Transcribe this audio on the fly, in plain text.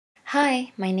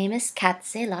Hi, my name is Kat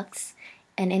Zelux,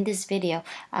 and in this video,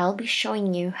 I'll be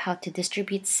showing you how to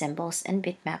distribute symbols and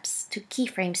bitmaps to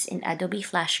keyframes in Adobe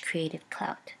Flash Creative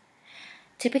Cloud.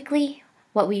 Typically,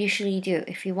 what we usually do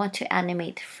if you want to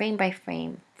animate frame by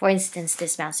frame, for instance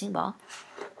this bouncing ball,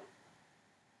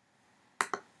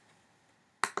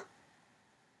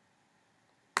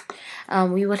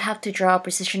 we would have to draw or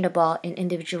position the ball in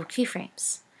individual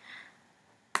keyframes,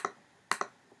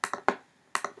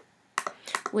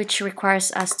 which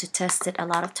requires us to test it a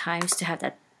lot of times to have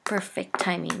that perfect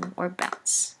timing or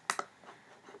bounce.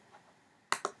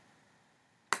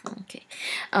 Okay,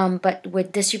 but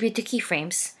with distributed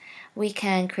keyframes, we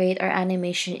can create our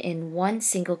animation in one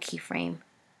single keyframe,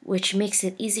 which makes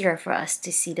it easier for us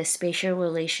to see the spatial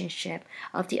relationship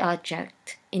of the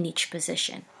object in each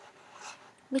position,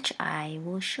 which I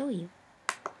will show you.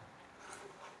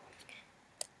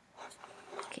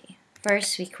 Okay,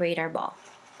 first we create our ball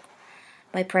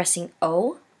by pressing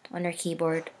O on our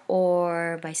keyboard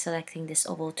or by selecting this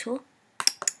oval tool.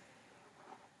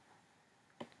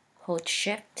 Hold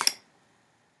Shift,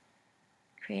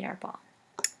 create our ball.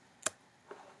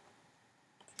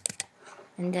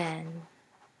 And then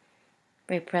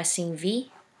by pressing V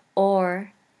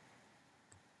or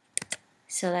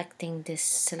selecting this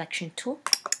selection tool,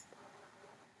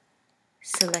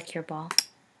 select your ball,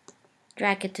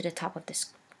 drag it to the top of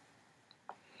this.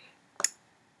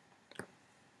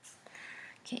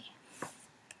 Okay.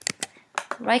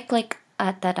 Right click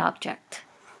at that object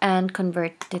and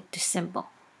convert it to symbol.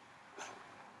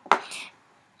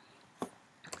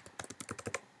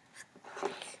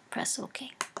 Press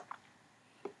OK.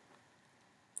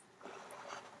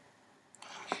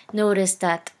 Notice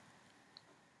that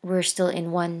we're still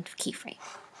in one keyframe.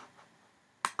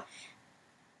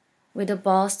 With the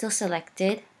ball still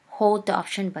selected, hold the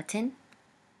Option button,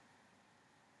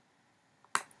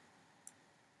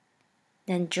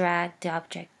 then drag the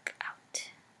object out.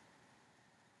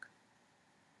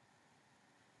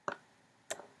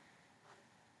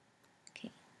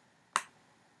 Okay.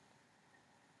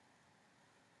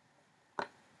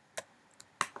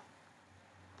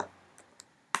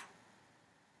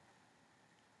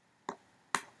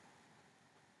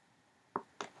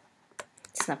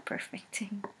 It's not perfect.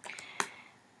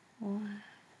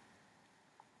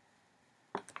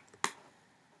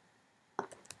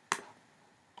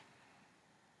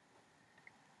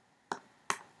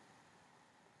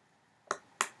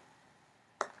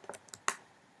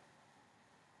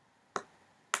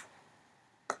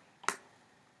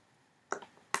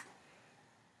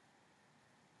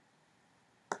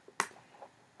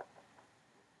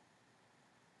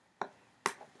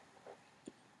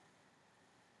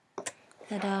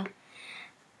 Ta-da.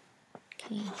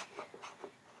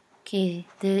 Okay,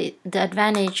 the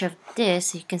advantage of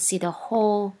this, you can see the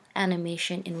whole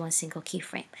animation in one single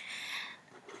keyframe.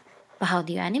 But how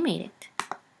do you animate it?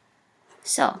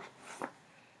 So,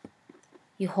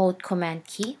 you hold Command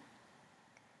key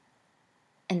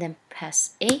and then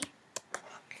press A,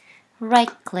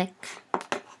 right click,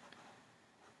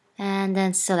 and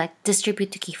then select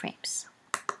Distribute to Keyframes.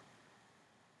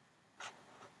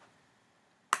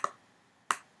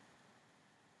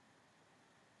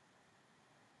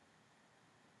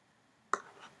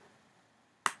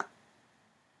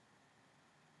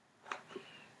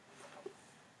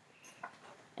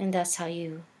 And that's how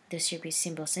you distribute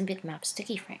symbols and bitmaps to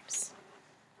keyframes.